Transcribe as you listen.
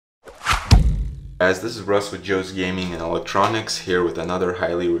Guys, this is Russ with Joe's Gaming and Electronics here with another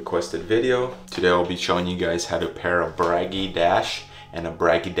highly requested video. Today I'll be showing you guys how to pair a Bragi Dash and a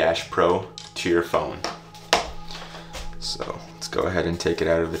Bragi Dash Pro to your phone. So let's go ahead and take it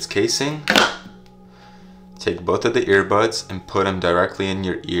out of its casing. Take both of the earbuds and put them directly in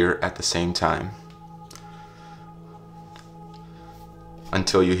your ear at the same time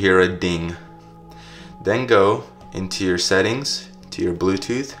until you hear a ding. Then go into your settings, to your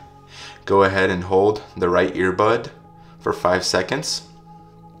Bluetooth. Go ahead and hold the right earbud for 5 seconds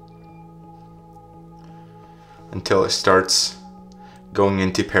until it starts going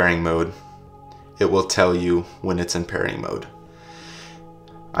into pairing mode. It will tell you when it's in pairing mode.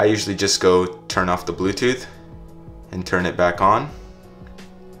 I usually just go turn off the Bluetooth and turn it back on,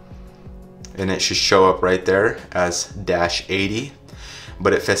 and it should show up right there as dash 80.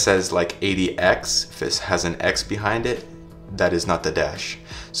 But if it says like 80X, if it has an X behind it, that is not the dash.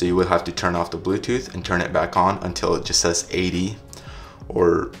 So you will have to turn off the Bluetooth and turn it back on until it just says 80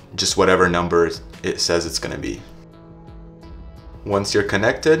 or just whatever number it says it's going to be. Once you're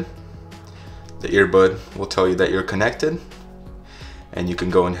connected, the earbud will tell you that you're connected, and you can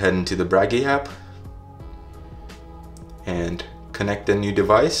go ahead into the Bragi app and connect a new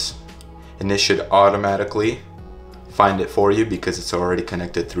device, and it should automatically find it for you because it's already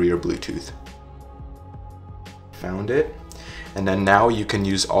connected through your Bluetooth. Found it. And then now you can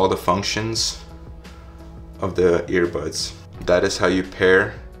use all the functions of the earbuds. That is how you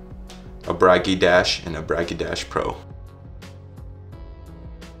pair a Bragi Dash and a Bragi Dash Pro.